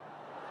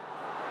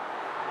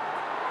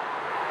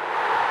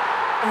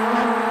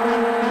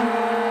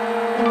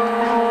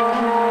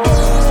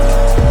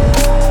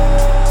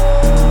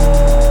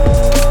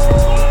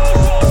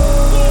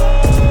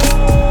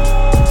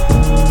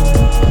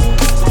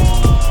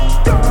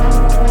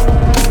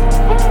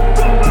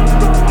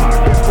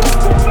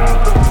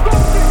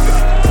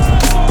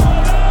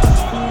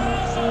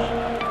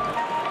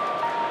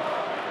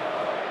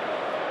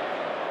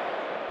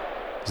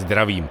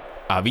Zdravím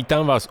a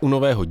vítám vás u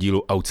nového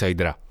dílu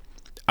Outsidera.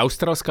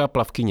 Australská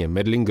plavkyně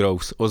Madeline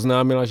Groves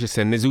oznámila, že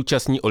se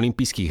nezúčastní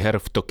olympijských her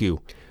v Tokiu.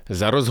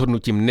 Za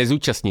rozhodnutím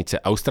nezúčastnit se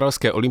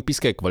australské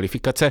olympijské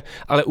kvalifikace,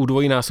 ale u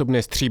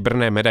dvojnásobné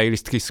stříbrné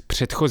medailistky z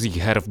předchozích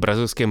her v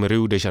brazilském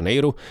Rio de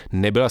Janeiro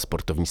nebyla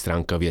sportovní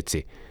stránka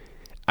věci.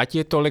 Ať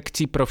je to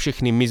lekcí pro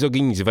všechny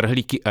mizogyní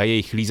zvrhlíky a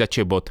jejich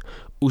lízače bod.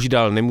 Už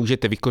dál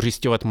nemůžete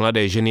vykořisťovat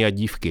mladé ženy a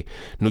dívky,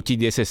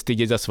 nutit je se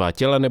stydět za svá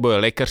těla nebo je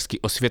lékařsky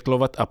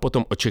osvětlovat a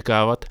potom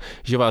očekávat,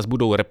 že vás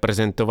budou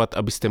reprezentovat,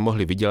 abyste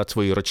mohli vydělat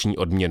svoji roční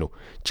odměnu.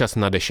 Čas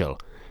nadešel.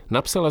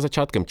 Napsala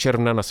začátkem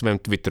června na svém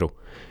Twitteru.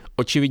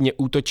 Očividně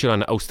útočila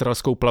na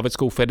Australskou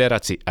plaveckou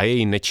federaci a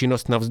její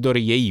nečinnost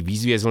navzdory její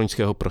výzvě z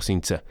loňského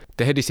prosince.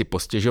 Tehdy si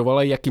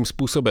postěžovala, jakým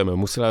způsobem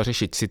musela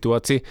řešit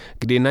situaci,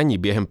 kdy na ní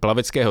během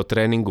plaveckého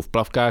tréninku v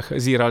plavkách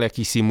zíral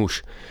jakýsi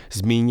muž.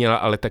 Zmínila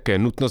ale také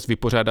nutnost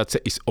vypořádat se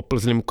i s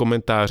oplzlým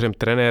komentářem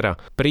trenéra,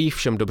 prý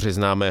všem dobře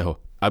známého,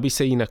 aby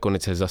se jí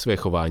nakonec za své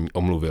chování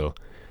omluvil.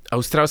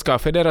 Australská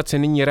federace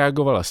nyní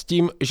reagovala s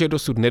tím, že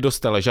dosud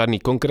nedostala žádný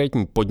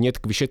konkrétní podnět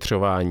k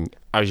vyšetřování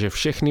a že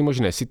všechny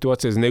možné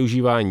situace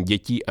zneužívání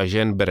dětí a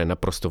žen bere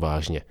naprosto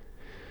vážně.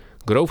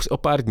 Groves o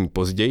pár dní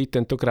později,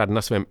 tentokrát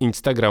na svém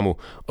Instagramu,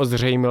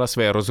 ozřejmila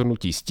své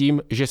rozhodnutí s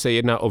tím, že se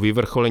jedná o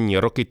vyvrcholení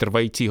roky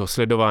trvajícího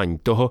sledování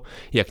toho,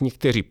 jak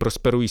někteří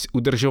prosperují z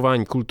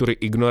udržování kultury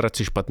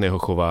ignorace špatného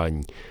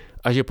chování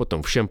a že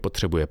potom všem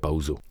potřebuje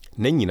pauzu.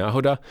 Není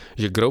náhoda,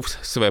 že Groves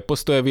své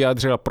postoje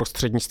vyjádřila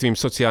prostřednictvím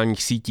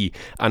sociálních sítí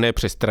a ne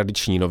přes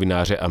tradiční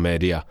novináře a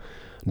média.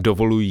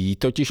 Dovolují jí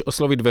totiž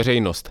oslovit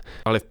veřejnost,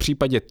 ale v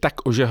případě tak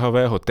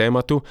ožehavého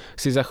tématu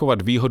si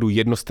zachovat výhodu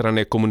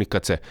jednostranné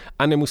komunikace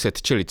a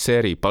nemuset čelit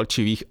sérii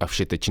palčivých a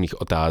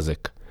všetečných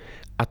otázek.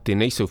 A ty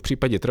nejsou v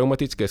případě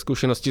traumatické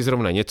zkušenosti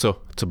zrovna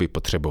něco, co by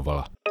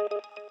potřebovala.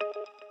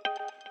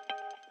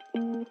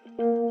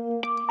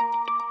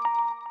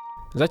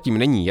 Zatím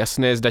není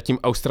jasné, zda tím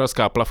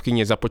australská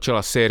plavkyně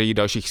započala sérii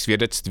dalších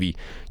svědectví,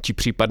 či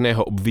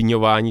případného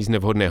obviňování z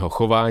nevhodného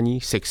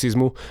chování,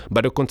 sexismu,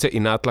 ba dokonce i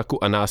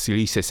nátlaku a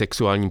násilí se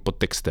sexuálním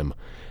podtextem.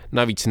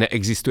 Navíc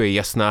neexistuje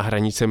jasná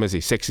hranice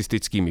mezi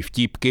sexistickými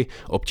vtípky,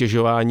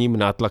 obtěžováním,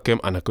 nátlakem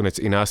a nakonec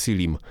i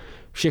násilím.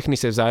 Všechny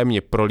se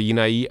vzájemně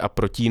prolínají a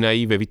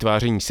protínají ve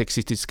vytváření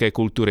sexistické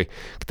kultury,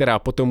 která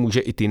potom může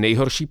i ty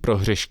nejhorší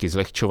prohřešky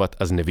zlehčovat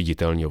a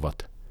zneviditelňovat.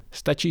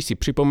 Stačí si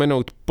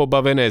připomenout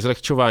pobavené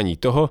zlehčování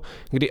toho,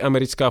 kdy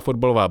americká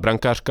fotbalová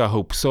brankářka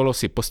Hope Solo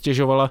si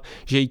postěžovala,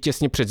 že jí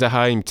těsně před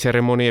zahájením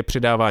ceremonie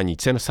předávání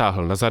cen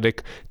sáhl na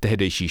zadek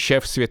tehdejší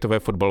šéf Světové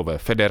fotbalové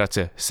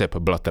federace Sepp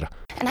Blatter.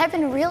 And I've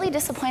been really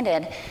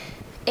disappointed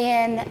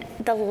in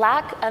the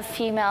lack of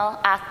female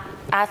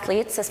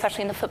athletes,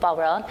 especially in the football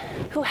world,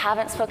 who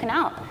haven't spoken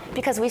out.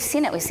 Because we've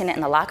seen it. We've seen it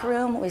in the locker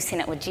room, we've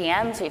seen it with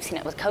GMs, we've seen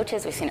it with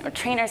coaches, we've seen it with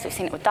trainers, we've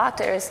seen it with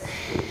doctors.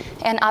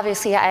 And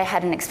obviously I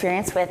had an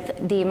experience with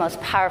the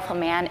most powerful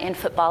man in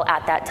football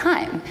at that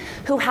time,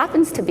 who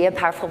happens to be a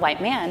powerful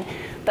white man.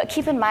 But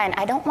keep in mind,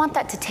 I don't want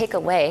that to take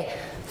away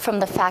from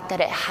the fact that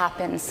it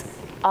happens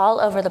all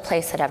over the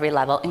place at every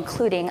level,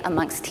 including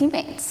amongst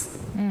teammates.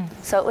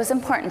 So it was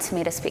important to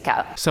me to speak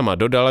out. Sama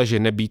dodala, že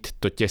nebýt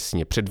to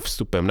těsně před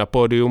vstupem na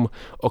pódium,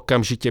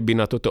 okamžitě by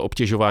na toto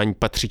obtěžování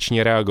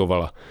patřičně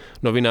reagovala.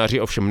 Novináři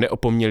ovšem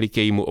neopomněli k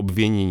jejímu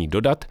obvinění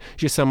dodat,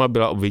 že sama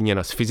byla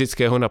obviněna z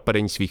fyzického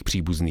napadení svých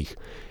příbuzných.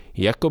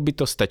 Jako by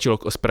to stačilo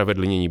k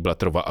ospravedlnění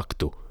Blatterova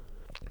aktu.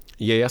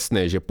 Je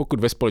jasné, že pokud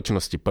ve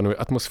společnosti panuje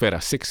atmosféra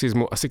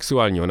sexismu a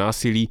sexuálního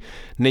násilí,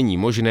 není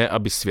možné,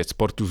 aby svět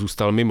sportu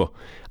zůstal mimo.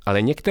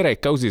 Ale některé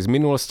kauzy z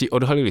minulosti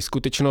odhalily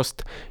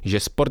skutečnost, že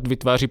sport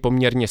vytváří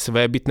poměrně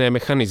svébytné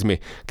mechanismy,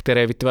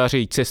 které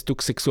vytvářejí cestu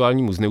k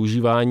sexuálnímu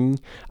zneužívání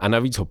a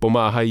navíc ho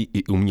pomáhají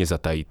i umně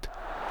zatajit.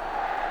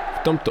 V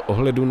tomto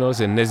ohledu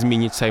nelze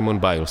nezmínit Simone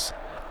Biles,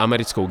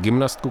 americkou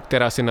gymnastku,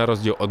 která se na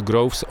rozdíl od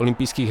Groves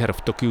olympijských her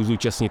v Tokiu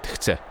zúčastnit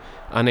chce.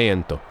 A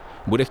nejen to.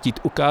 Bude chtít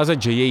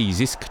ukázat, že její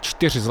zisk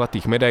 4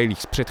 zlatých medailí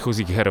z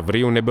předchozích her v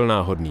Riu nebyl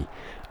náhodný.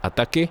 A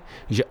taky,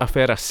 že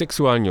aféra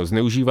sexuálního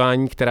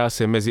zneužívání, která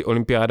se mezi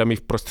olympiádami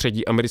v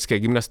prostředí americké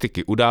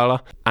gymnastiky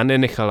udála a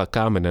nenechala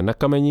kámen na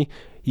kameni,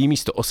 jí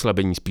místo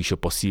oslabení spíše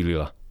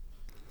posílila.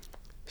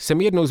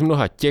 Jsem jednou z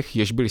mnoha těch,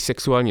 jež byli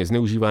sexuálně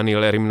zneužívány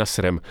Larrym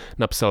Nassarem,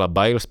 napsala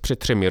Biles před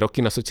 3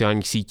 roky na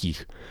sociálních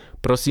sítích.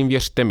 Prosím,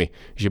 věřte mi,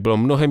 že bylo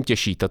mnohem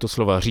těžší tato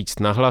slova říct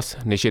nahlas,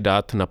 než je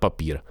dát na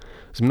papír.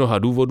 Z mnoha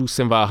důvodů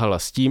jsem váhala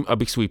s tím,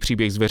 abych svůj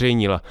příběh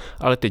zveřejnila,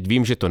 ale teď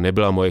vím, že to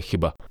nebyla moje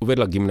chyba,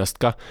 uvedla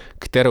gymnastka,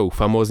 kterou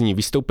famózní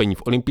vystoupení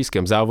v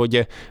olympijském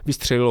závodě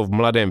vystřelilo v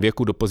mladém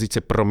věku do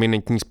pozice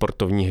prominentní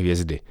sportovní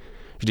hvězdy.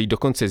 Vždyť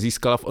dokonce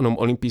získala v onom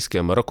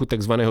olympijském roku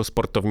takzvaného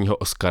sportovního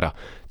Oscara,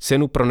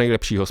 cenu pro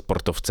nejlepšího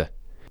sportovce.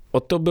 O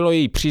to bylo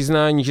její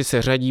přiznání, že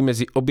se řadí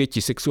mezi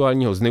oběti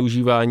sexuálního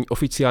zneužívání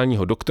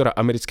oficiálního doktora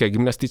americké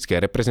gymnastické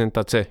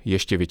reprezentace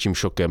ještě větším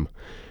šokem.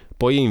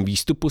 Po jejím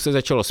výstupu se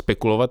začalo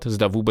spekulovat,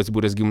 zda vůbec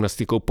bude s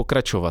gymnastikou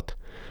pokračovat.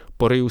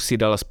 Po Riu si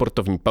dala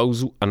sportovní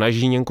pauzu a na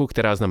žíněnku,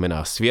 která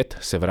znamená svět,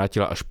 se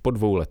vrátila až po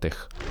 2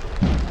 letech.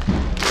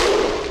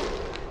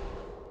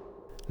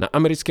 Na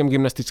americkém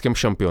gymnastickém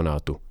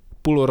šampionátu.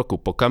 Půl roku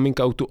po coming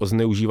outu o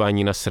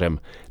zneužívání Nasserem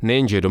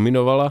nejenže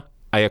dominovala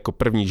a jako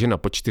první žena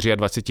po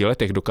 24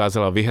 letech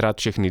dokázala vyhrát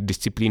všechny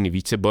disciplíny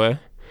víceboje,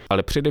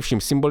 ale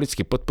především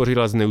symbolicky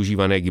podpořila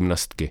zneužívané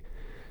gymnastky.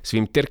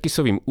 Svým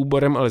tyrkysovým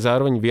úborem ale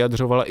zároveň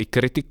vyjadřovala i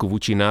kritiku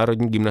vůči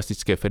Národní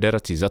gymnastické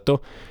federaci za to,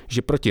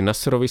 že proti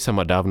Nasserovi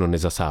sama dávno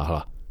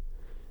nezasáhla.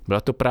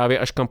 Byla to právě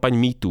až kampaň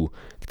MeToo,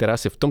 která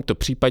se v tomto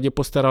případě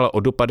postarala o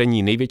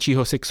dopadení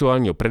největšího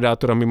sexuálního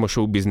predátora mimo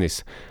show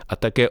business a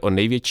také o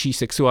největší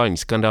sexuální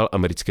skandál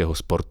amerického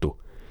sportu.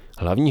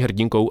 Hlavní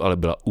hrdinkou ale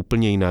byla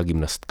úplně jiná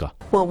gymnastka.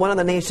 Well, one of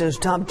the nation's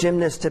top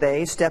gymnasts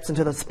today steps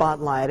into the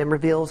spotlight and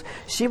reveals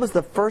she was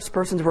the first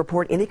person to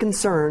report any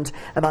concerns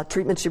about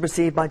treatment she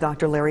received by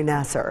Dr. Larry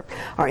Nassar.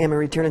 Our Emma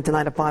returning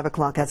tonight at 5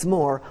 o'clock has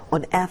more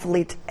on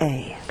Athlete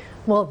A.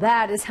 Well,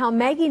 that is how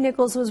Maggie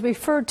Nichols was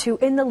referred to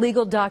in the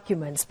legal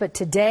documents. But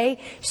today,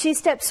 she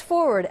steps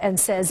forward and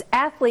says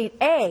Athlete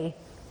A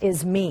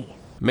is me.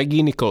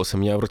 Maggie Nichols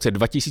měla v roce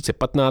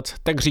 2015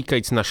 tak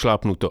říkajíc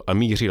našlápnuto a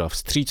mířila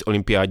vstříc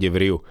olympiádě v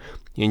Riu,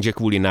 jenže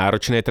kvůli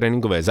náročné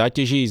tréninkové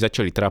zátěži ji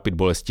začaly trápit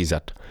bolesti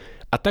zad.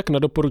 A tak na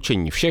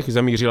doporučení všech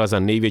zamířila za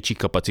největší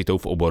kapacitou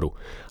v oboru,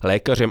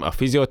 lékařem a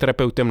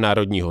fyzioterapeutem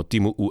národního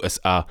týmu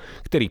USA,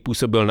 který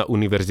působil na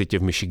univerzitě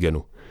v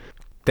Michiganu.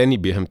 Ten ji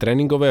během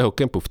tréninkového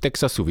kempu v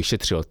Texasu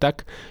vyšetřil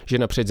tak, že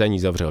napřed za ní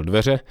zavřel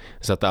dveře,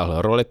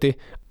 zatáhl rolety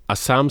a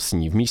sám s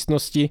ní v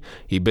místnosti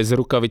ji bez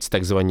rukavic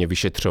takzvaně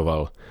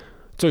vyšetřoval,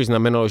 což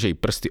znamenalo, že jí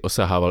prsty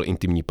osahával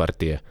intimní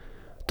partie.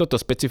 Toto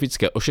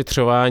specifické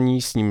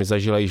ošetřování s ním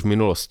zažila již v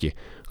minulosti.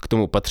 K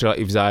tomu patřila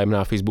i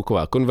vzájemná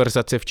facebooková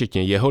konverzace,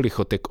 včetně jeho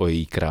lichotek o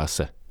její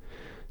kráse.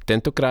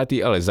 Tentokrát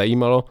jí ale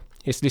zajímalo,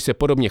 jestli se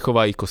podobně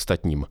chová i k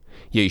ostatním.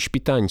 Její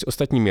špitání s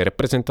ostatními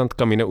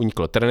reprezentantkami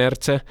neuniklo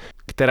trenérce,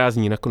 která z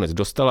ní nakonec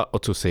dostala, o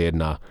co se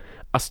jedná.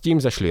 A s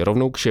tím zašli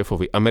rovnou k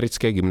šéfovi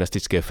americké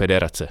gymnastické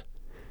federace.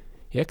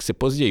 Jak se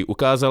později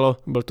ukázalo,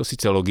 byl to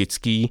sice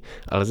logický,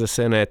 ale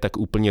zase ne tak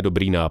úplně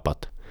dobrý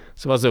nápad.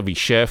 Svazový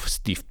šéf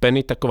Steve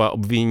Penny taková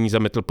obvinění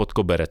zametl pod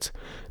koberec.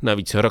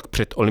 Navíc rok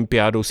před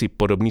olympiádou si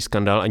podobný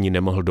skandál ani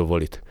nemohl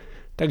dovolit.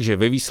 Takže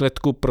ve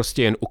výsledku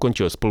prostě jen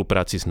ukončil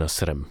spolupráci s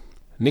Nasserem.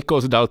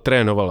 Nichols dál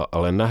trénovala,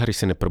 ale na hry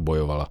se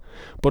neprobojovala.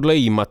 Podle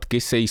její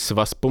matky se jí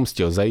svaz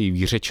pomstil za její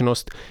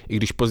výřečnost, i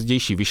když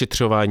pozdější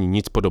vyšetřování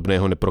nic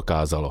podobného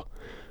neprokázalo.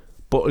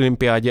 Po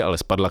olympiádě ale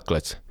spadla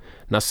klec.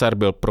 Nassar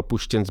byl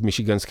propuštěn z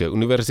Michiganské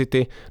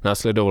univerzity,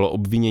 následovalo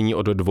obvinění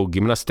od 2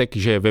 gymnastek,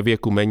 že ve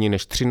věku méně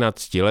než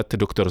 13 let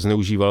doktor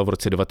zneužíval v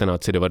roce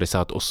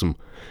 1998.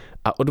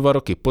 A o 2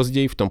 roky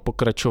později v tom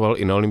pokračoval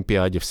i na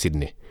olympiádě v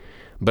Sydney.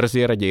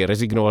 Brzy raději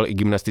rezignoval i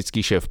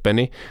gymnastický šéf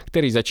Penny,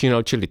 který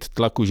začínal čelit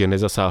tlaku, že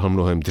nezasáhl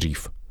mnohem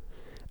dřív.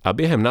 A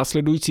během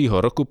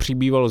následujícího roku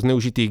přibývalo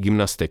zneužitých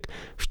gymnastek,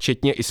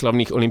 včetně i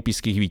slavných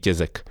olympijských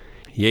vítězek.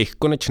 Jejich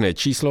konečné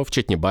číslo,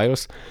 včetně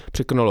Biles,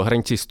 překonalo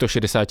hranici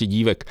 160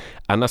 dívek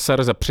a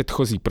Nassar za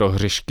předchozí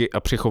prohřešky a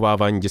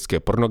přechovávání dětské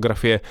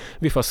pornografie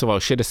vyfasoval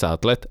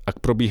 60 let a k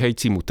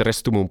probíhajícímu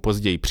trestu mu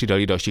později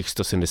přidali dalších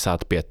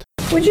 175.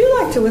 Would you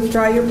like to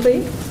withdraw your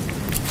plea?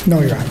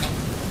 No, Your Honor.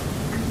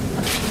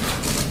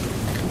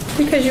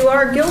 Because you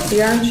are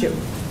guilty, aren't you?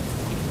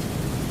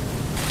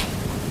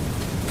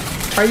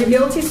 Are you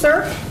guilty,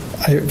 sir?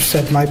 I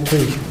said my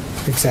plea,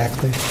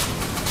 exactly.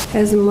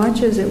 As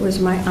much as it was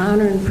my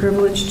honor and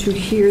privilege to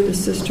hear the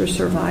sister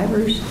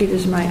survivors, it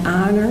is my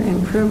honor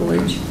and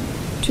privilege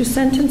to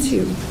sentence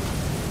you.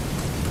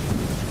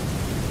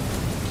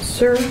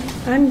 Sir,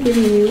 I'm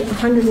giving you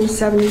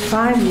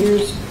 175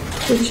 years,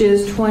 which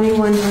is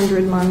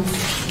 2,100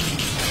 months.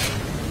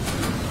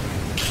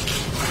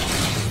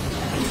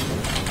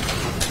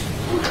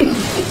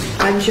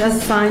 I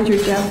just signed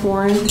your death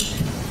warrant.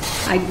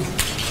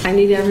 I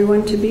need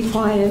everyone to be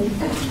quiet.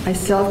 I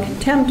still have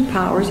contempt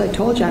powers. I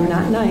told you I'm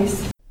not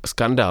nice.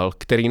 Skandál,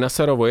 který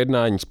Nassarovo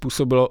jednání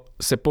způsobilo,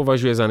 se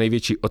považuje za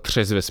největší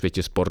otřes ve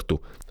světě sportu.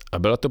 A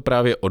byla to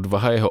právě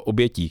odvaha jeho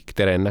obětí,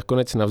 které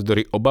nakonec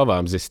navzdory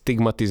obavám ze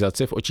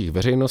stigmatizace v očích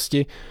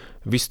veřejnosti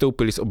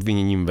vystoupily s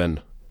obviněním ven.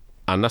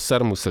 A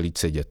Nassar musel jít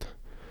sedět.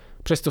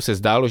 Přesto se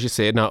zdálo, že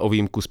se jedná o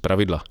výjimku z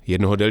pravidla,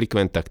 jednoho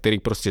delikventa, který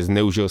prostě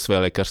zneužil své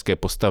lékařské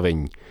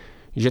postavení.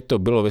 Že to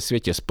bylo ve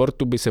světě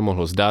sportu, by se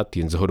mohlo zdát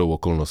jen shodou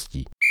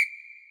okolností.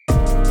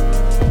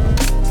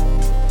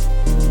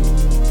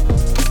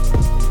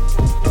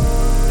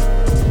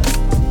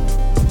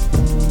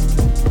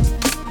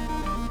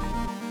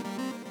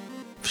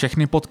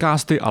 Všechny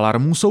podcasty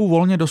Alarmu jsou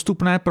volně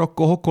dostupné pro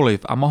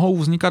kohokoliv a mohou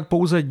vznikat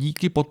pouze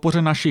díky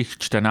podpoře našich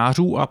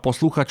čtenářů a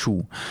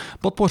posluchačů.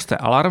 Podpořte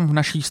Alarm v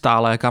naší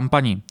stálé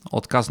kampani.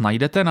 Odkaz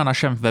najdete na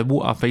našem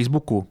webu a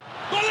Facebooku.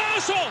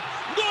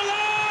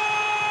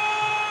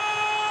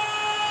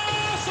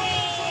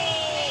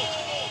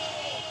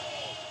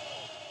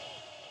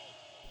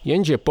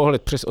 Jenže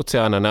pohled přes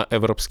oceán na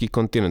evropský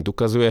kontinent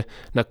ukazuje,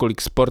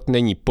 nakolik sport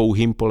není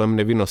pouhým polem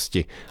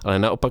nevinnosti, ale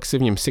naopak se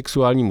v něm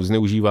sexuálnímu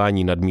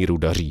zneužívání nadmíru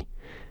daří.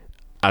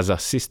 A za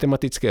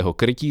systematického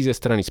krytí ze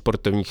strany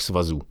sportovních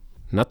svazů.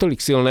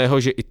 Natolik silného,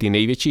 že i ty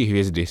největší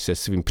hvězdy se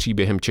svým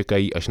příběhem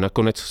čekají až na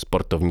konec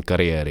sportovní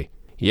kariéry.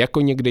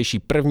 Jako někdejší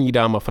první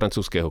dáma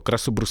francouzského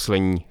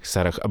krasobruslení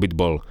Sarah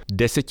Abitbol,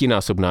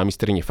 10násobná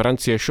mistryně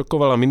Francie,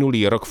 šokovala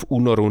minulý rok v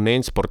únoru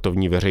nejen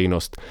sportovní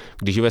veřejnost,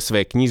 když ve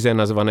své knize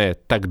nazvané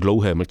Tak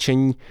dlouhé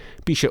mlčení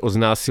píše o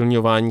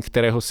znásilňování,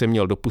 kterého se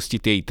měl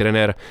dopustit její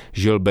trenér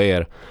Gilles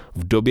Beyer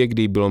v době,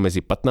 kdy bylo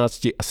mezi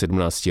 15 a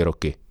 17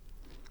 roky.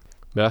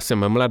 Byla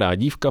jsem mladá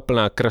dívka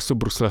plná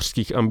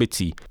krasobruslařských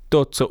ambicí.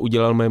 To, co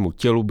udělal mému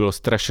tělu, bylo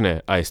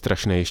strašné a je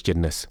strašné ještě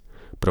dnes.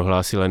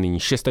 Prohlásila nyní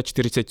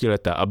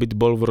 46letá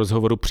Abitbol v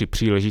rozhovoru při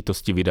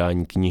příležitosti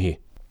vydání knihy.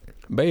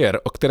 Beyer,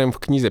 o kterém v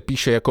knize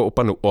píše jako o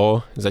panu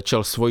O,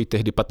 začal svoji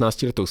tehdy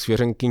 15letou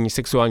svěřenkyni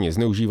sexuálně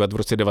zneužívat v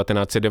roce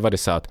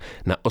 1990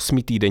 na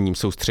 8týdenním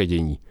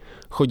soustředění.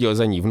 Chodil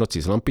za ní v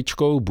noci s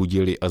lampičkou,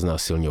 budil ji a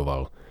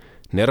znásilňoval.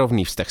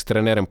 Nerovný vztah s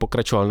trenérem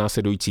pokračoval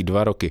následující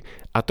 2 roky,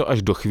 a to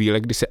až do chvíle,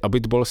 kdy se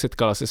Abitbol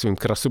setkala se svým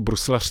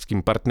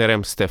krasobruslařským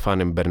partnerem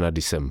Stéfanem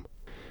Bernardisem.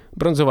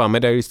 Bronzová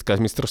medailistka z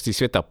mistrovství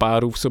světa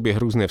párů v sobě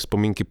hrůzné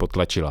vzpomínky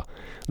potlačila.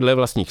 Dle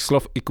vlastních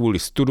slov i kvůli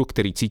studu,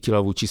 který cítila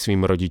vůči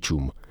svým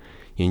rodičům.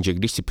 Jenže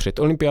když si před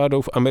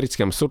olympiádou v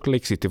americkém Salt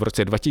Lake City v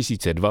roce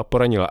 2002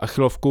 poranila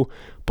achilovku,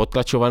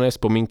 potlačované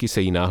vzpomínky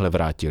se jí náhle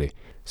vrátily.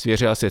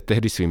 Svěřila se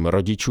tehdy svým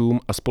rodičům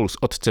a spolu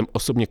s otcem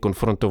osobně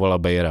konfrontovala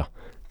Beyera.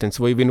 Ten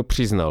svoji vinu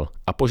přiznal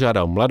a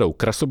požádal mladou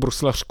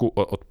krasobruslařku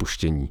o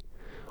odpuštění.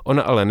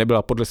 Ona ale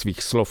nebyla podle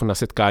svých slov na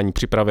setkání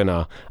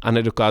připravená a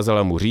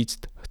nedokázala mu říct,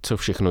 co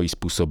všechno jí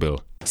způsobil.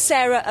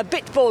 Sarah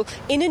Abitbol,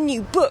 in a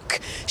new book,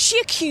 she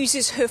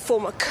accuses her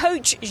former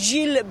coach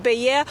Gilles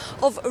Beyer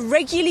of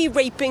regularly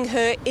raping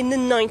her in the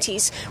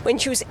 90s when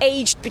she was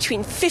aged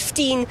between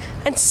 15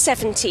 and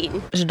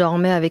 17. Je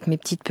dormais avec mes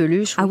petites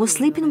peluches. I was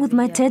sleeping with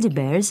my teddy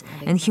bears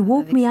and he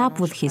woke me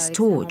up with his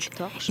torch.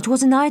 It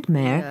was a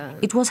nightmare.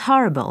 It was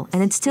horrible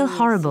and it's still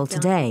horrible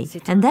today.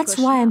 And that's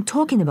why I'm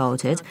talking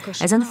about it,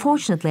 as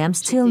unfortunately I'm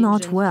still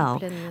not well.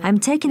 I'm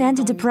taking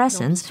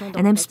antidepressants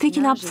and I'm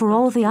speaking up for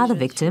all the other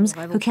victims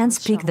who can't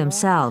speak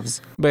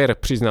themselves. Beyer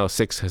přiznal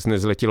sex s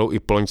nezletilou i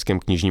po loňském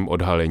knižním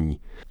odhalení.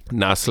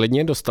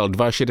 Následně dostal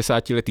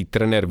 62letý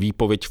trenér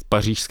výpověď v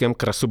pařížském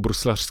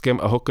krasobruslařském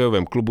a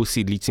hokejovém klubu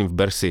sídlícím v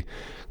Bercy,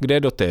 kde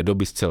do té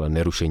doby zcela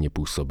nerušeně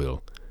působil.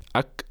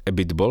 A k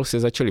Abitbol se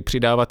začaly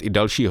přidávat i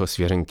dalšího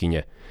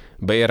svěřenkyně.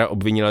 Beyera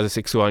obvinila ze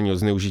sexuálního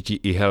zneužití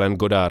i Helen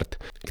Goddard,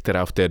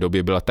 která v té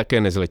době byla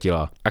také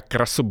nezletilá. A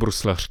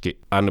krasobruslařky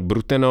Anne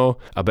Bruteno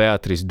a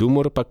Beatrice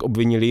Dumur pak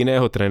obvinili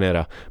jiného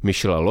trenéra,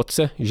 Michela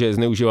Lotze, že je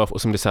zneužíval v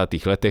 80.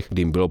 letech,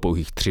 kdy jim bylo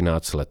pouhých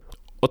 13 let.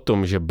 O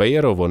tom, že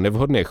Beyerovo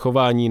nevhodné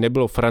chování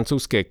nebylo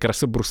francouzské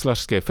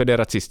krasobruslařské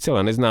federaci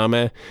zcela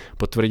neznámé,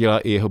 potvrdila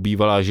i jeho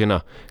bývalá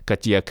žena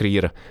Katia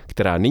Krier,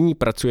 která nyní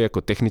pracuje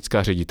jako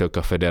technická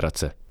ředitelka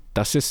federace.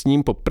 Ta se s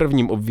ním po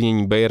prvním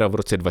obvinění Beyera v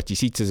roce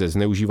 2000 ze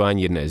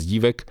zneužívání jedné z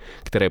dívek,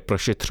 které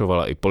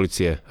prošetřovala i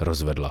policie,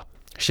 rozvedla.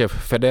 Šéf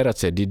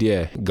federace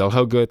Didier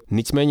Galhaget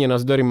nicméně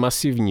navzdory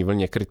masivní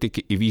vlně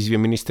kritiky i výzvě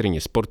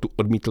ministryně sportu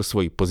odmítl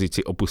svoji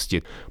pozici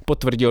opustit.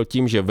 Potvrdil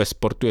tím, že ve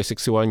sportu je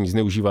sexuální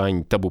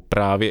zneužívání tabu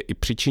právě i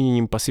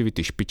přičiněním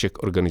pasivity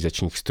špiček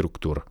organizačních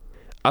struktur.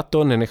 A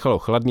to nenechalo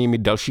chladnými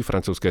další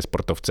francouzské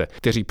sportovce,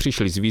 kteří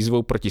přišli s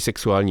výzvou proti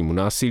sexuálnímu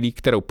násilí,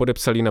 kterou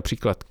podepsali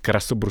například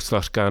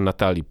krasobruslařka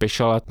Nathalie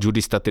Péchalat,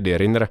 judista Teddy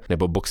Riner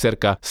nebo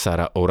boxerka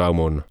Sarah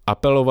Oramon.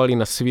 Apelovali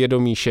na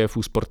svědomí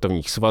šéfů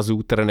sportovních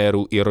svazů,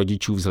 trenérů i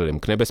rodičů vzhledem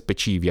k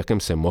nebezpečí, v jakém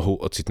se mohou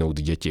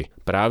ocitnout děti.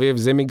 Právě v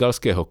zemi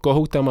galského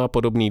kohouta má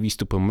podobný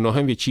výstup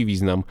mnohem větší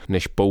význam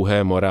než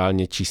pouhé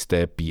morálně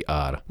čisté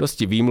PR.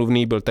 Dosti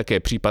výmluvný byl také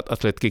případ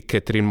atletky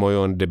Catherine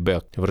Moyon de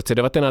Beck. V roce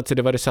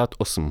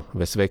 1998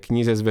 ve své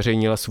knize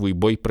zveřejnila svůj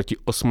boj proti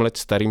 8 let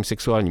starým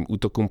sexuálním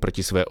útokům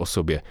proti své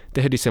osobě.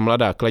 Tehdy se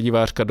mladá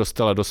kladivářka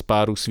dostala do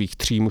spáru svých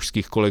 3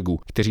 mužských kolegů,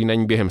 kteří na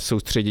ní během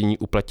soustředění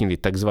uplatnili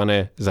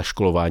takzvané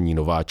zaškolování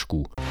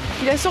nováčků.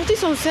 Il a sorti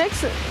son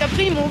sexe,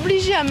 après ils m'ont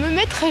obligé à me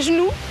mettre à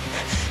genoux,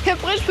 et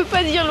après je peux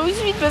pas dire l'eau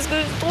suite parce que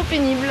c'est trop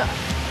pénible.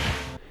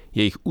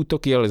 Jejich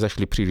útoky ale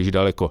zašly příliš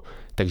daleko,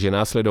 takže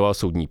následoval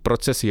soudní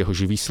proces,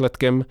 jehož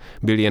výsledkem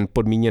byly jen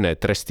podmíněné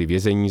tresty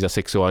vězení za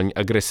sexuální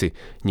agresi,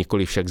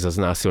 nikoli však za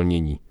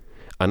znásilnění.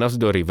 A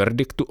navzdory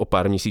verdiktu o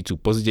pár měsíců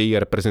později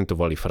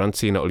reprezentovali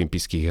Francii na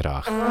olympijských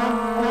hrách.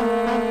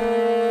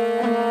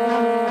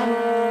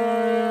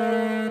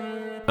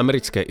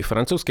 Americké i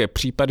francouzské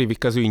případy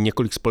vykazují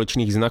několik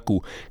společných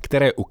znaků,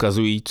 které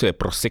ukazují, co je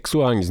pro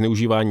sexuální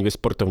zneužívání ve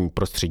sportovním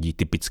prostředí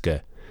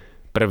typické.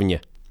 Prvně,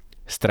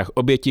 Strach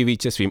oběti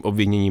více svým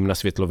obviněním na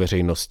světlo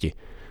veřejnosti.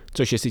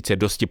 Což je sice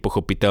dosti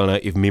pochopitelné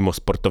i v mimo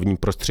sportovním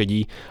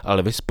prostředí,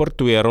 ale ve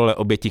sportu je role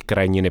oběti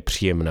krajně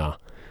nepříjemná.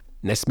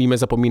 Nesmíme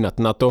zapomínat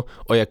na to,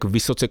 o jak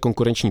vysoce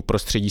konkurenční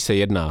prostředí se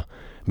jedná.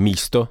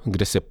 Místo,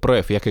 kde se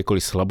projev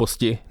jakékoliv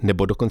slabosti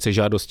nebo dokonce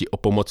žádosti o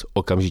pomoc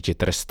okamžitě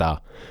trestá.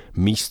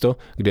 Místo,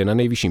 kde na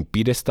nejvyšším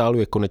piedestálu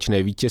je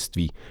konečné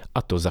vítězství,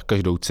 a to za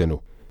každou cenu.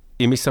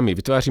 I my sami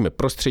vytváříme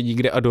prostředí,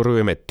 kde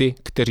adorujeme ty,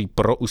 kteří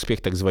pro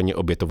úspěch takzvaně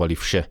obětovali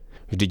vše.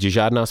 Vždyť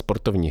žádná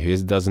sportovní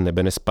hvězda z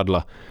nebe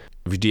nespadla.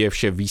 Vždy je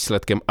vše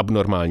výsledkem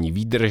abnormální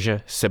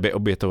výdrže,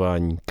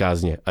 sebeobětování,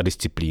 kázně a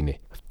disciplíny.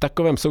 V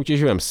takovém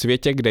soutěživém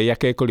světě, kde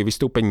jakékoliv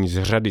vystoupení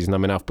z řady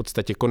znamená v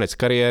podstatě konec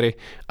kariéry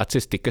a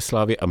cesty ke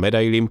slávě a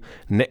medailím,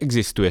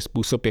 neexistuje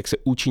způsob, jak se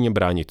účinně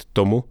bránit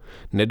tomu,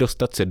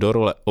 nedostat se do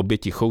role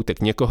oběti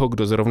choutek někoho,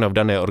 kdo zrovna v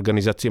dané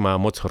organizaci má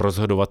moc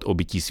rozhodovat o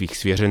bytí svých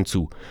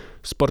svěřenců.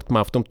 Sport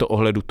má v tomto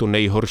ohledu to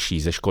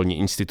nejhorší ze školní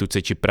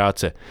instituce či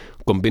práce.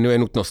 Kombinuje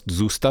nutnost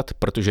zůstat,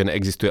 protože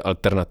neexistuje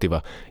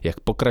alternativa, jak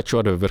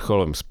pokračovat ve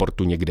vrcholovém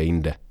sportu někde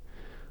jinde.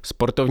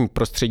 Sportovní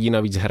prostředí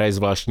navíc hraje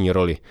zvláštní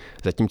roli,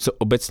 zatímco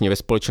obecně ve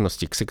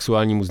společnosti k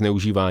sexuálnímu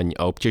zneužívání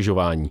a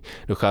obtěžování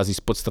dochází z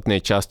podstatné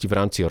části v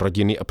rámci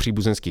rodiny a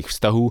příbuzenských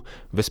vztahů,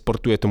 ve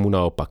sportu je tomu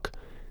naopak.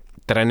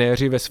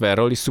 Trenéři ve své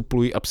roli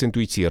suplují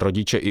absentující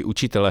rodiče i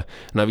učitele,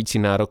 navíc si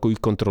nárokují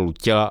kontrolu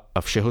těla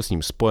a všeho s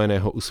ním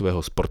spojeného u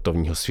svého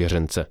sportovního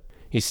svěřence.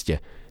 Jistě,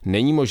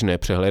 není možné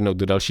přehlédnout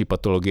do další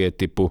patologie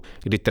typu,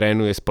 kdy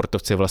trénuje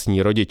sportovce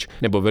vlastní rodič,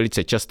 nebo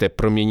velice časté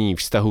proměnění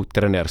vztahu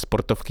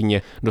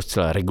trenér-sportovkyně do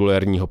zcela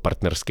regulérního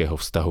partnerského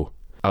vztahu.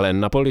 Ale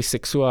na poli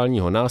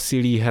sexuálního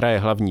násilí hraje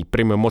hlavní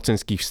prim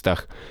mocenský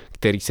vztah,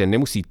 který se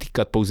nemusí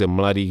týkat pouze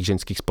mladých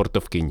ženských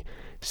sportovkyň.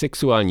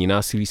 Sexuální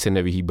násilí se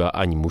nevyhýbá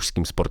ani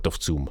mužským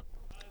sportovcům.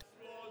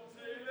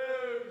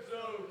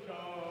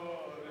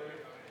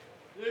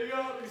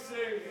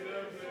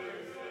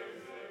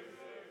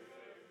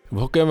 V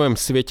hokejovém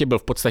světě byl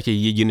v podstatě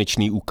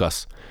jedinečný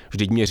úkaz.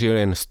 Vždyť měřil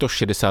jen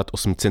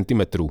 168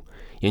 cm.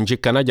 Jenže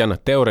Kanaďan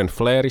Theoren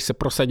Fleury se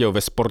prosadil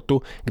ve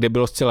sportu, kde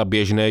bylo zcela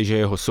běžné, že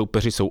jeho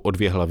soupeři jsou o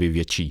 2 hlavy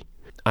větší.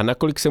 A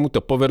nakolik se mu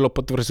to povedlo,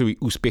 potvrzují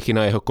úspěchy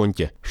na jeho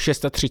kontě.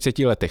 V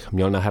 36 letech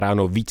měl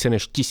nahráno více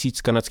než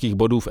 1000 kanadských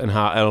bodů v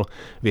NHL,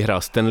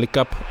 vyhrál Stanley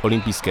Cup,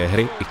 olympijské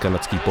hry i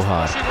kanadský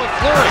pohár.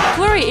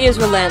 Fleury is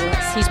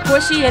relentless. He's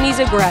pushy and he's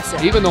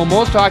aggressive. Even though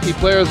most hockey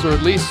players are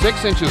at least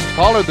 6 inches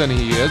taller than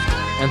he is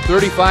and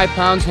 35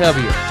 pounds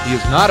heavier, he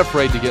is not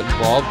afraid to get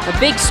involved. A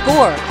big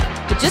scorer,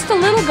 but just a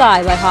little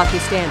guy by hockey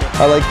standards.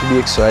 I like to be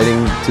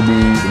exciting, to be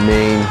the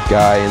main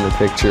guy in the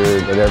picture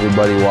that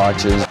everybody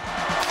watches.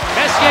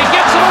 Messier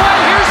gets it away.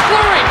 Here's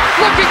Fleury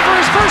looking for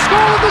his first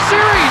goal of the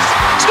series.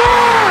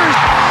 Scores!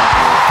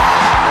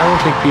 I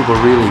don't think people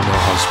really know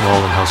how small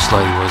and how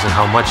slight he was and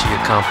how much he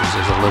accomplished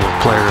as a little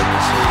player in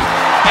this league.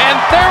 And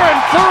Theoren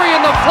Fleury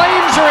and the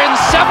Flames are in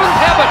 7th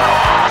heaven.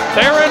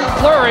 Theoren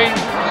Fleury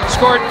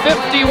scored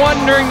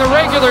 51 during the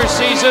regular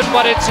season,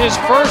 but it's his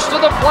first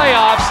of the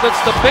playoffs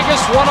that's the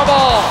biggest one of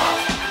all.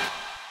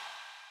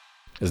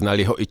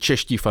 Znali ho i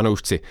čeští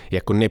fanoušci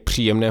jako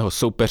nepříjemného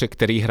soupeře,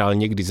 který hrál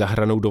někdy za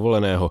hranou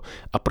dovoleného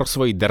a pro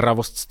svoji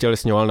dravost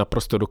stělesňoval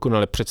naprosto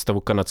dokonale představu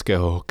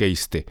kanadského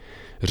hokejisty.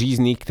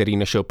 Řízný, který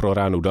nešel pro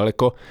ránu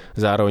daleko,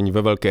 zároveň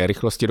ve velké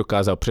rychlosti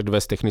dokázal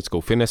předvést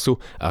technickou finesu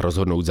a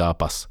rozhodnout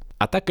zápas.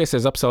 A také se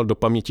zapsal do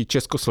paměti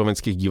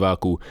československých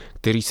diváků,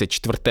 kteří se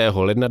 4.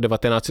 ledna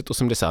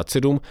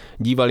 1987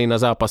 dívali na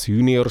zápas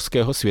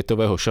juniorského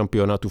světového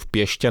šampionátu v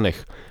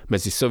Piešťanech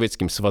mezi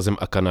Sovětským svazem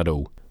a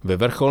Kanadou. Ve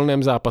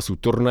vrcholném zápasu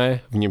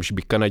turné, v němž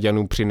by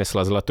Kanaďanům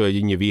přinesla zlato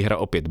jedině výhra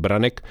o 5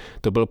 branek,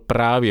 to byl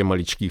právě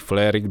maličký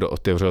Fleury, kdo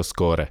otevřel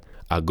skóre.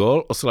 A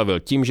gól oslavil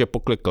tím, že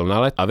poklekl na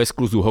led a ve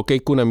skluzu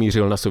hokejku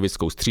namířil na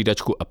sovětskou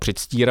střídačku a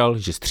předstíral,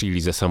 že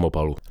střílí ze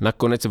samopalu.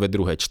 Nakonec ve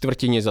druhé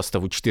čtvrtině za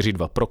stavu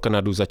 4-2 pro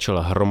Kanadu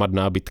začala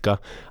hromadná bitka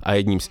a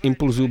jedním z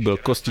impulzů byl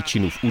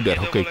Kostičinův úder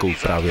hokejkou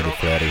právě do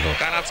Fleuryho.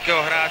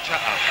 Kanadského hráča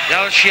a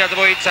další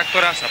dvojica,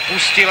 která se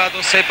pustila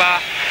do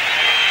seba.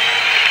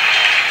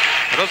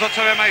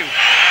 Rozhodcové mají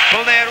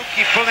plné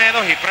ruky, plné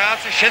nohy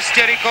práce,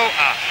 šesterikou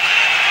a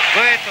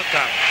to je to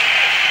tam.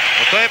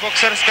 No to je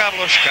boxerská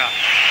vložka.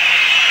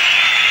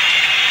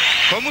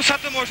 Komu sa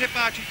to môže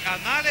páčiť? A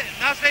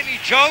na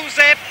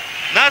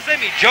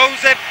zemi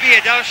Joseph bije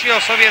ďalšieho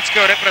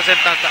sovietského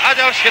reprezentanta a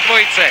ďalšie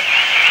dvojice.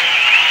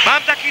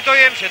 Mám taký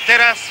dojem, že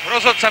teraz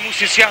rozhodca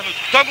musí siahnuť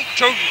k tomu,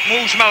 čo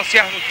mu už mal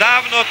siahnuť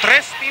dávno,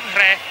 tresty v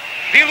hre,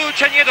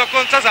 vylúčenie do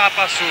konca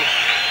zápasu.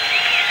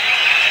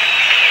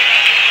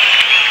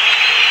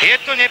 Je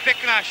to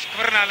nepekná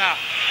škvrna na,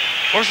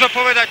 možno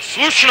povedať,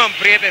 slušnom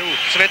priebehu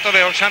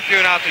svetového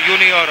šampionátu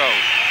juniorov.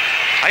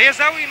 A je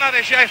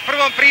zaujímavé, že aj v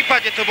prvom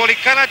prípade to boli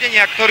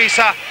Kanadenia, ktorí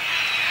sa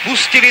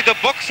pustili do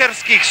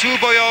boxerských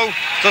súbojov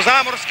so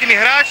zámorskými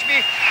hráčmi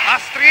a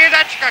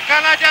striedačka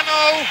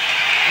Kanaďanov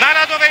na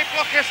ľadovej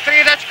ploche,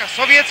 striedačka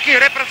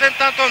sovietských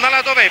reprezentantov na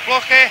ľadovej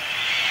ploche.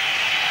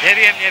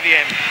 Neviem.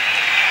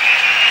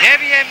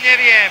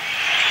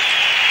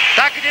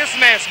 Tak kde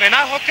sme? Sme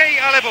na hokeji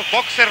alebo v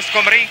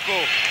boxerskom rinku?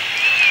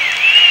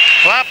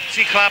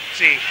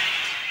 Chlapci.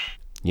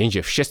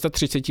 Jenže v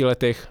 36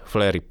 letech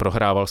Fleury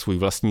prohrával svůj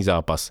vlastní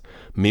zápas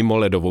mimo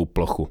ledovou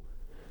plochu.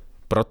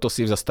 Proto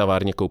si v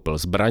zastavárně koupil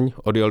zbraň,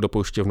 odjel do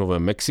pouště v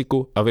Novém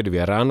Mexiku a ve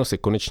 2 ráno se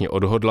konečně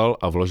odhodlal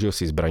a vložil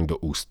si zbraň do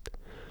úst.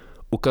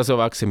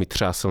 Ukazovák se mi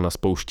třásl na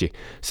spoušti,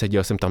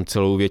 seděl jsem tam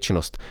celou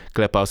věčnost,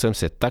 klepal jsem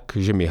se tak,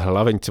 že mi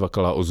hlaveň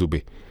cvakala o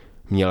zuby.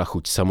 Měla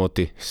chuť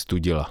samoty,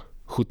 studila,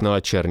 chutnala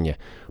černě,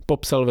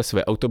 popsal ve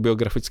své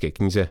autobiografické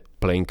knize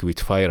Playing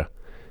with Fire.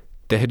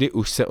 Tehdy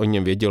už se o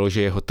něm vědělo,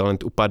 že jeho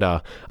talent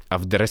upadá a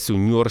v dresu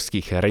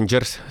newyorských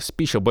Rangers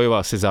spíš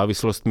bojoval se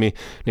závislostmi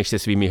než se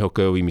svými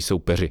hokejovými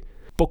soupeři.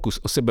 Pokus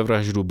o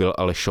sebevraždu byl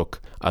ale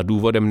šok a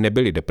důvodem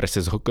nebyly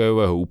deprese z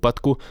hokejového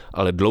úpadku,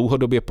 ale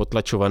dlouhodobě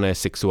potlačované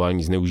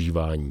sexuální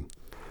zneužívání.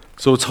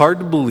 So it's hard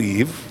to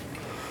believe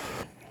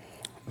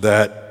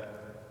that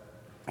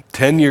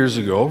 10 years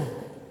ago,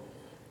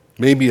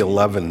 maybe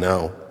 11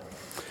 now,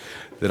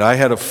 that I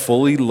had a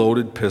fully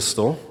loaded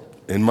pistol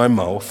in my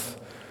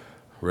mouth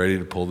ready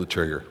to pull the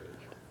trigger.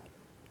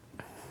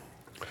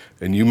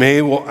 And you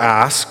may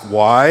ask,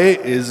 why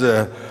is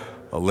a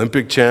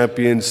Olympic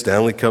champion,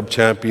 Stanley Cup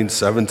champion,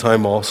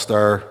 7-time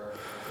All-Star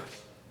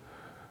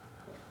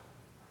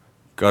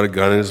got a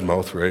gun in his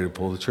mouth ready to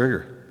pull the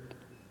trigger?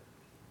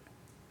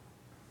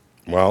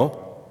 Well,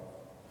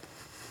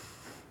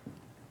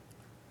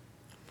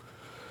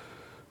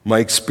 my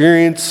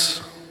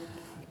experience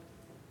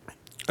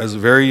as a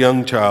very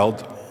young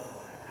child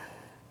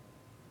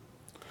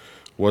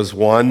was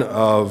one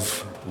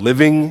of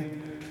living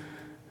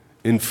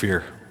in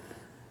fear.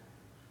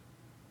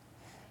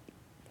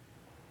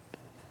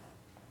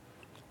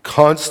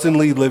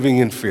 Constantly living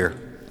in fear.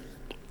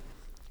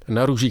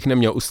 Na růžích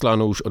neměl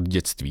ustláno už od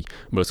dětství.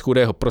 Byl z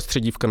chudého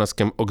prostředí v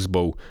kanadském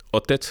Oxbow.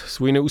 Otec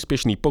svůj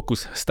neúspěšný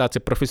pokus stát se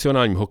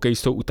profesionálním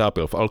hokejistou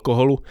utápěl v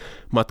alkoholu,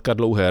 matka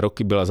dlouhé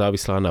roky byla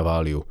závislá na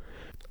Valiu.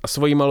 A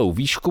svoji malou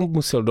výšku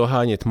musel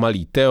dohánět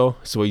malý Theo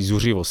svojí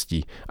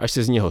zuřivostí, až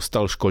se z něho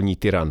stal školní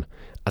tyran.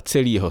 A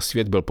celý jeho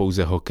svět byl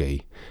pouze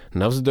hokej.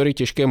 Navzdory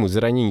těžkému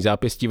zranění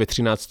zápěstí ve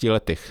 13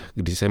 letech,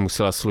 kdy se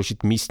musela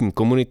složit místní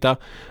komunita,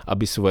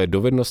 aby svoje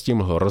dovednosti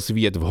mohl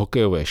rozvíjet v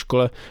hokejové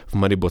škole v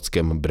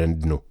madibotském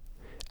Brandonu.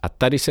 A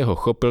tady se ho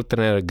chopil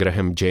trenér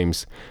Graham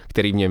James,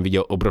 který v něm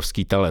viděl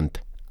obrovský talent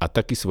a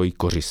taky svoji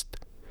kořist.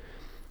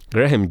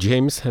 Graham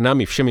James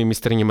námi všemi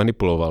mistrně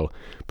manipuloval.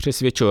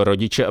 Přesvědčil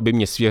rodiče, aby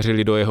mě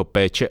svěřili do jeho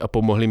péče a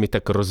pomohli mi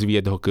tak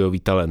rozvíjet hokejový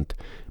talent.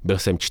 Byl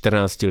jsem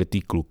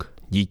 14letý kluk,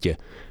 dítě,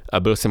 a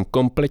byl jsem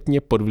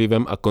kompletně pod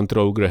vlivem a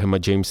kontrolou Grahama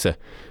Jamese.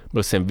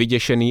 Byl jsem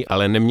vyděšený,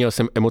 ale neměl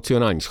jsem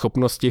emocionální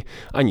schopnosti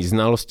ani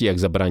znalosti, jak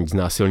zabránit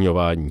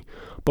znásilňování.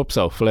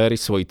 Popsal Fleury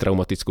svoji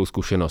traumatickou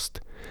zkušenost.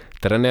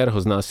 Trenér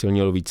ho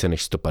znásilnil více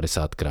než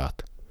 150krát.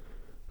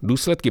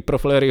 Důsledky pro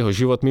Fleuryho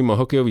život mimo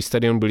hokejový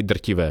stadion byly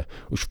drtivé.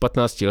 Už v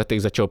 15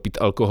 letech začal pít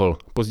alkohol,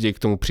 později k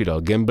tomu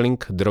přidal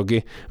gambling,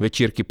 drogy,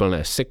 večírky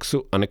plné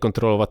sexu a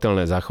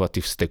nekontrolovatelné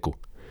záchvaty vzteku.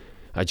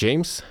 A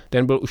James,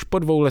 ten byl už po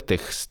 2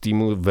 letech z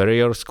týmu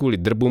Warriors kvůli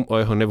drbům o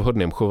jeho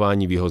nevhodném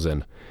chování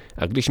vyhozen.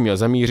 A když měl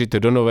zamířit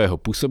do nového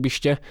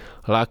působiště,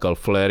 lákal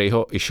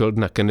Fleuryho i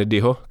Sheldona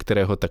Kennedyho,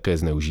 kterého také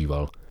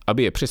zneužíval.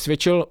 Aby je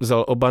přesvědčil,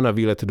 vzal oba na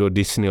výlet do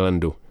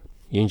Disneylandu.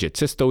 Jenže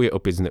cestou je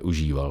opět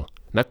zneužíval.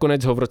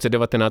 Nakonec ho v roce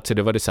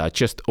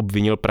 1996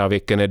 obvinil právě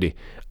Kennedy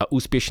a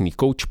úspěšný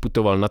kouč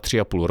putoval na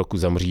 3,5 roku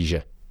za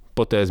mříže.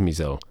 Poté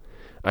zmizel.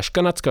 Až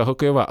kanadská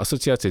hokejová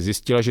asociace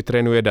zjistila, že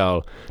trénuje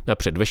dál,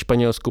 napřed ve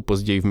Španělsku,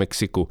 později v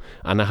Mexiku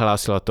a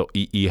nahlásila to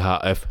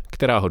IIHF,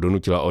 která ho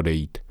donutila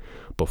odejít.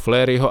 Po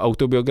Fleuryho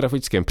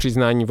autobiografickém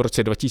přiznání v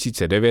roce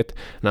 2009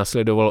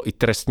 následovalo i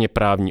trestně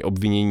právní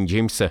obvinění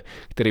Jamese,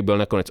 který byl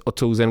nakonec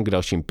odsouzen k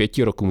dalším 5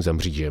 rokům za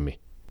mřížemi.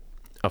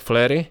 A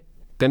Fleury?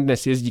 Ten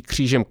dnes jezdí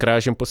křížem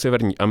krážem po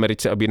Severní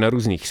Americe, aby na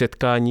různých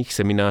setkáních,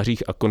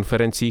 seminářích a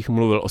konferencích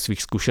mluvil o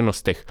svých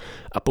zkušenostech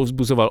a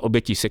povzbuzoval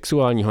oběti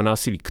sexuálního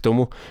násilí k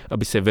tomu,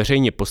 aby se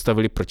veřejně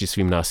postavili proti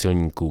svým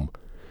násilníkům.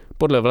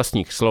 Podle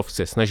vlastních slov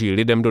se snaží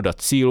lidem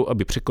dodat sílu,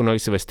 aby překonali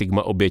své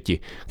stigma oběti,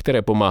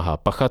 které pomáhá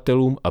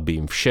pachatelům, aby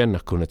jim vše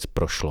nakonec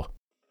prošlo.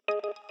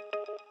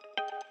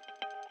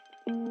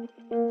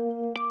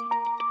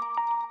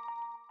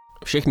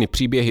 Všechny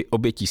příběhy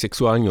obětí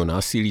sexuálního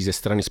násilí ze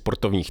strany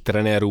sportovních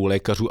trenérů,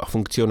 lékařů a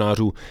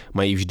funkcionářů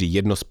mají vždy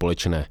jedno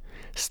společné.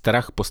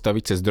 Strach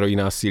postavit se zdroji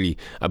násilí,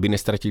 aby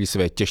nestratili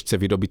své těžce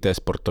vydobité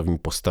sportovní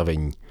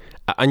postavení.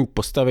 A ani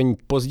postavení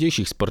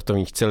pozdějších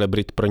sportovních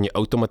celebrit pro ně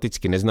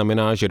automaticky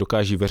neznamená, že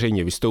dokáží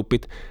veřejně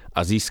vystoupit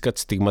a získat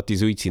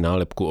stigmatizující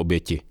nálepku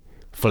oběti.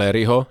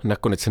 Fleuryho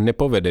nakonec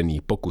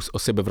nepovedený pokus o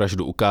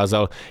sebevraždu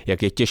ukázal,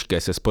 jak je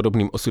těžké se s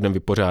podobným osudem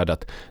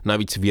vypořádat,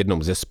 navíc v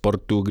jednom ze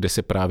sportů, kde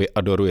se právě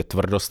adoruje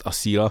tvrdost a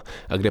síla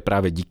a kde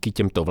právě díky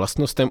těmto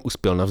vlastnostem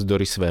uspěl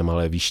navzdory své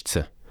malé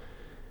výšce.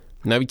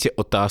 Navíc je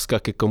otázka,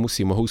 ke komu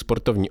si mohou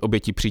sportovní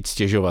oběti přijít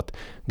stěžovat,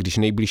 když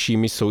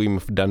nejbližšími jsou jim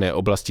v dané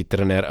oblasti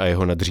trenér a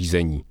jeho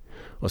nadřízení.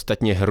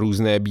 Ostatně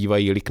hrůzné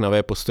bývají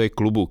liknavé postoje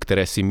klubu,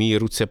 které si míjí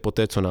ruce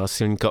poté, co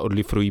násilníka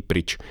odlifrují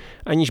pryč,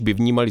 aniž by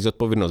vnímali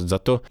zodpovědnost za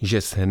to,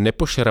 že s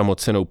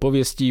nepošramocenou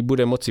pověstí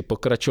bude moci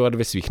pokračovat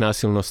ve svých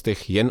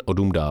násilnostech jen o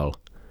dům dál.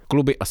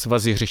 Kluby a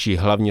svazy řeší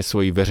hlavně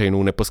svoji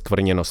veřejnou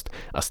neposkvrněnost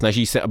a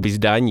snaží se, aby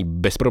zdání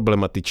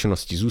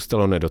bezproblematičnosti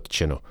zůstalo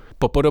nedotčeno.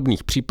 Po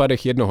podobných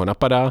případech jednoho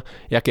napadá,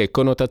 jaké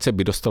konotace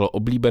by dostalo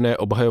oblíbené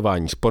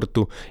obhajování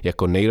sportu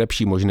jako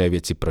nejlepší možné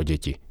věci pro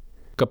děti.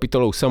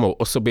 Kapitolou samou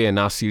o sobě je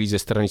násilí ze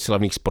strany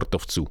slavných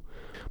sportovců.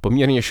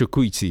 Poměrně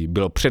šokující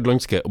bylo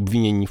předloňské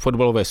obvinění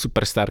fotbalové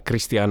superstar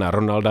Cristiana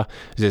Ronalda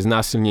ze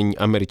znásilnění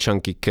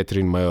Američanky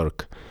Catherine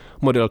Mayork.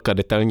 Modelka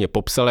detailně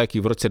popsala, jak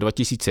ji v roce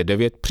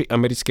 2009 při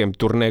americkém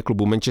turné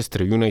klubu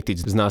Manchester United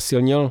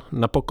znásilnil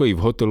na pokoji v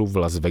hotelu v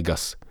Las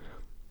Vegas.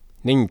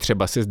 Není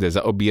třeba se zde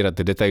zaobírat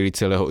detaily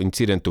celého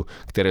incidentu,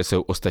 které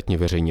jsou ostatně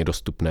veřejně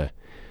dostupné.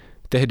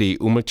 Tehdy ji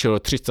umlčelo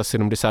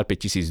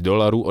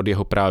 $375,000 od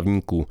jeho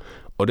právníků.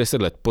 O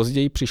 10 let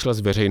později přišla s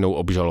veřejnou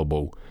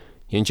obžalobou.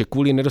 Jenže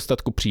kvůli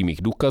nedostatku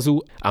přímých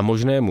důkazů a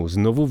možnému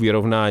znovu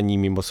vyrovnání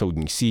mimo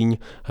soudní síň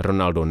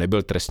Ronaldo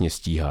nebyl trestně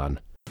stíhán.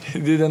 He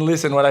didn't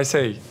listen what I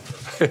say.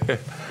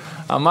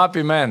 I'm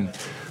happy, man.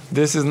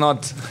 This is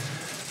not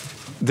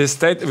the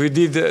state. We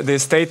did the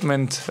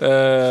statement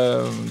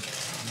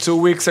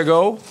 2 weeks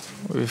ago,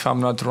 if I'm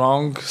not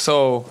wrong.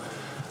 So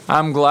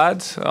I'm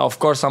glad. Of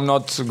course, I'm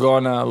not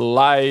gonna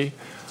lie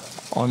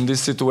on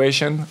this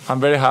situation. I'm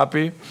very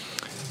happy.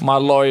 My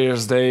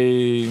lawyers,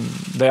 they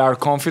are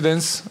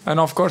confident, and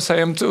of course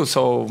I am too.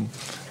 So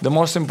the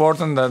most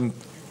important that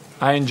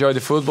I enjoy the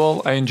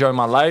football. I enjoy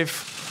my life.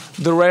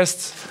 The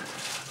rest,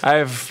 I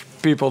have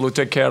people who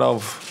take care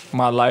of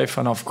my life,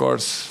 and of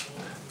course,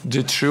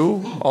 the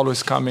true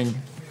always coming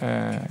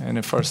in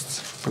the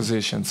first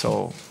position,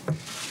 so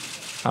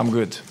I'm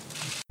good.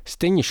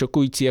 Stejně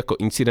šokující jako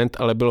incident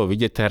ale bylo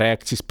vidět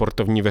reakci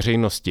sportovní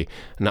veřejnosti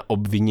na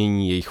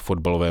obvinění jejich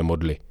fotbalové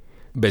modly.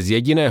 Bez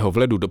jediného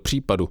vhledu do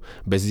případu,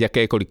 bez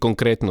jakékoliv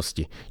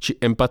konkrétnosti či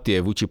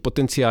empatie vůči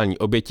potenciální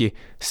oběti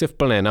se v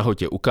plné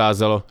nahotě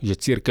ukázalo, že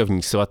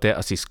církevní svaté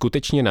asi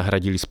skutečně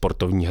nahradili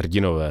sportovní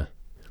hrdinové.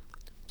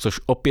 Což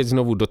opět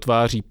znovu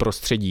dotváří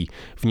prostředí,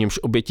 v němž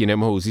oběti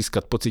nemohou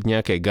získat pocit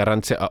nějaké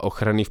garance a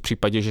ochrany v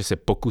případě, že se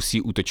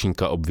pokusí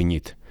útočníka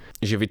obvinit.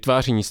 Že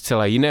vytváření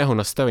zcela jiného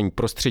nastavení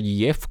prostředí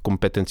je v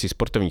kompetenci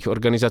sportovních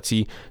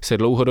organizací, se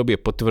dlouhodobě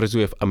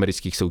potvrzuje v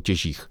amerických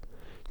soutěžích.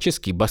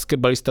 Český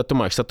basketbalista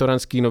Tomáš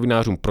Satoranský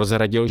novinářům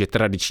prozradil, že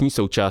tradiční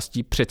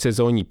součástí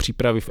předsezónní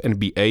přípravy v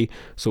NBA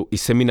jsou i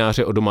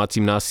semináře o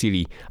domácím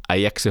násilí a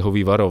jak se ho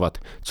vyvarovat,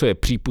 co je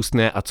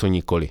přípustné a co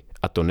nikoli.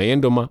 A to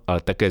nejen doma,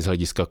 ale také z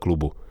hlediska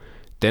klubu.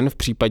 Ten v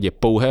případě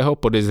pouhého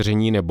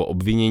podezření nebo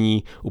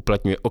obvinění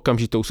uplatňuje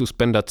okamžitou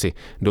suspendaci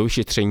do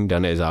vyšetření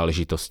dané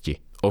záležitosti.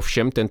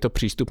 Ovšem tento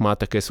přístup má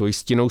také svoji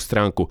stinnou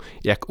stránku,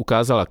 jak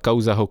ukázala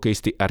kauza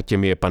hokejisty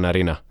Artemie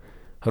Panarina.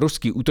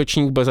 Ruský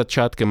útočník byl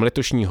začátkem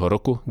letošního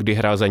roku, kdy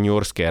hrál za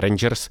newyorské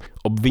Rangers,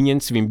 obviněn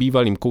svým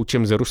bývalým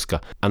koučem z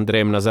Ruska,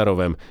 Andrejem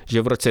Nazarovem,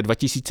 že v roce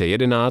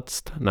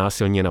 2011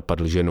 násilně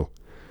napadl ženu.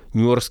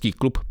 Newyorský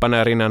klub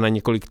Panarina na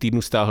několik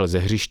týdnů stáhl ze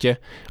hřiště,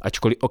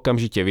 ačkoliv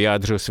okamžitě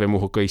vyjádřil svému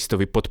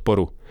hokejistovi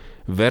podporu.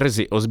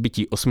 Verzi o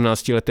zbytí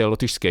 18leté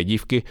lotyšské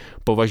dívky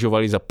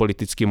považovali za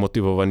politicky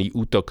motivovaný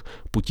útok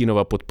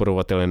Putinova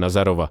podporovatele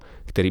Nazarova,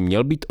 který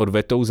měl být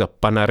odvetou za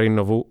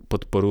Panarinovu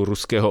podporu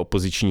ruského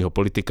opozičního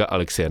politika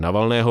Alexeje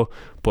Navalného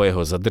po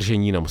jeho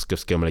zadržení na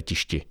moskevském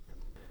letišti.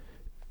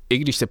 I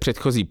když se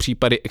předchozí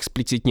případy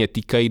explicitně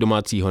týkají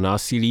domácího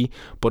násilí,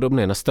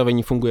 podobné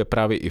nastavení funguje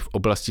právě i v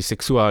oblasti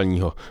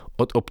sexuálního,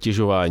 od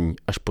obtěžování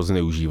až po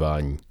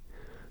zneužívání.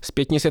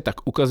 Zpětně se tak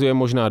ukazuje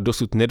možná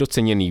dosud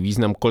nedoceněný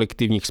význam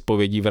kolektivních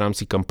zpovědí v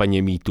rámci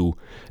kampaně MeToo.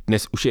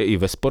 Dnes už je i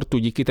ve sportu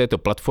díky této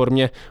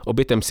platformě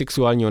obětem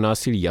sexuálního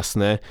násilí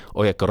jasné,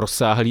 o jak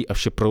rozsáhlý a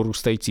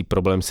všeprorůstající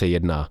problém se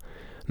jedná.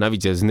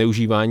 Navíc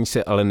zneužívání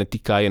se ale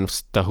netýká jen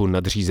vztahu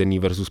nadřízený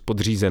versus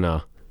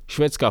podřízená.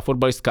 Švédská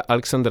fotbalistka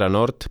Alexandra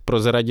Nord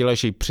prozradila,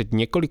 že ji před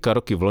několika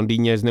roky v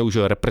Londýně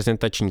zneužil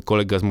reprezentační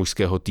kolega z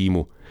mužského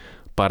týmu.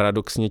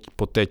 Paradoxně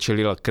poté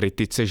čelila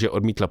kritice, že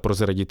odmítla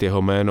prozradit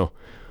jeho jméno.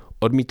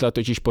 Odmítla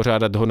totiž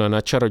pořádat hona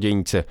na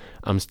čarodějnice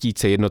a mstít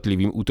se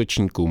jednotlivým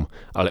útočníkům,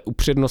 ale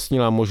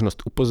upřednostnila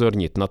možnost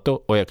upozornit na to,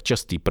 o jak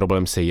častý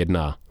problém se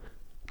jedná.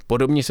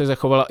 Podobně se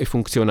zachovala i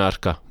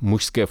funkcionářka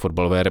mužské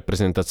fotbalové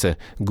reprezentace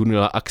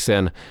Gunilla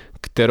Axén,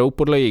 kterou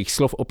podle jejich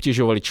slov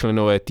obtěžovali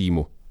členové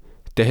týmu.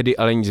 Tehdy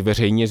ale nic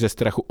veřejně ze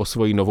strachu o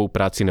svoji novou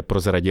práci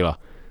neprozradila.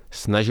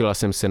 Snažila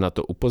jsem se na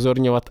to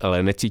upozorňovat,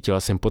 ale necítila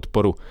jsem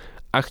podporu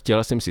a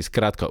chtěla jsem si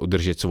zkrátka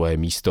udržet svoje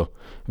místo,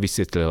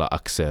 vysvětlila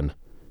Axén.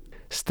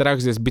 Strach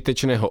ze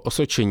zbytečného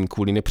osočení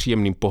kvůli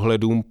nepříjemným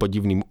pohledům,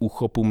 podivným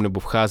úchopům nebo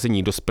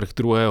vcházení do sprch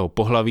druhého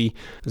pohlaví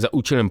za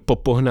účelem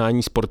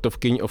popohnání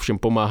sportovkyň ovšem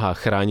pomáhá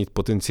chránit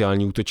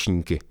potenciální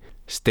útočníky.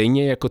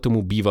 Stejně jako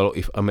tomu bývalo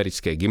i v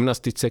americké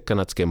gymnastice,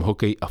 kanadském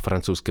hokeji a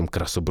francouzském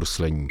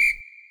krasobruslení.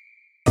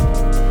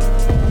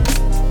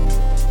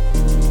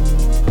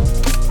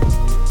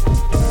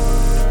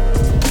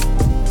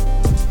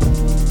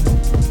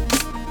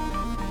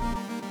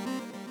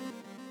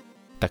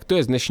 to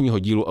je z dnešního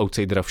dílu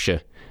Outsidera vše.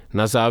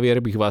 Na závěr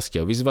bych vás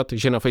chtěl vyzvat,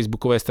 že na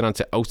facebookové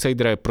stránce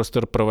Outsidera je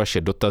prostor pro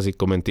vaše dotazy,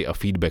 komenty a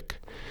feedback.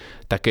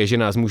 Také, že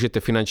nás můžete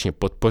finančně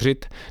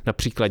podpořit,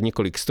 například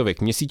několik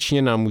stovek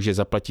měsíčně nám může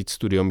zaplatit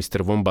studio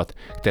Mr. Wombat,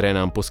 které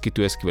nám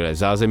poskytuje skvělé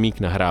zázemí k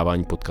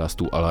nahrávání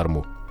podcastů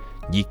Alarmu.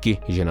 Díky,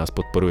 že nás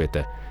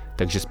podporujete.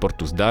 Takže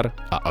sportu zdar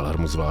a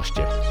Alarmu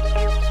zvláště.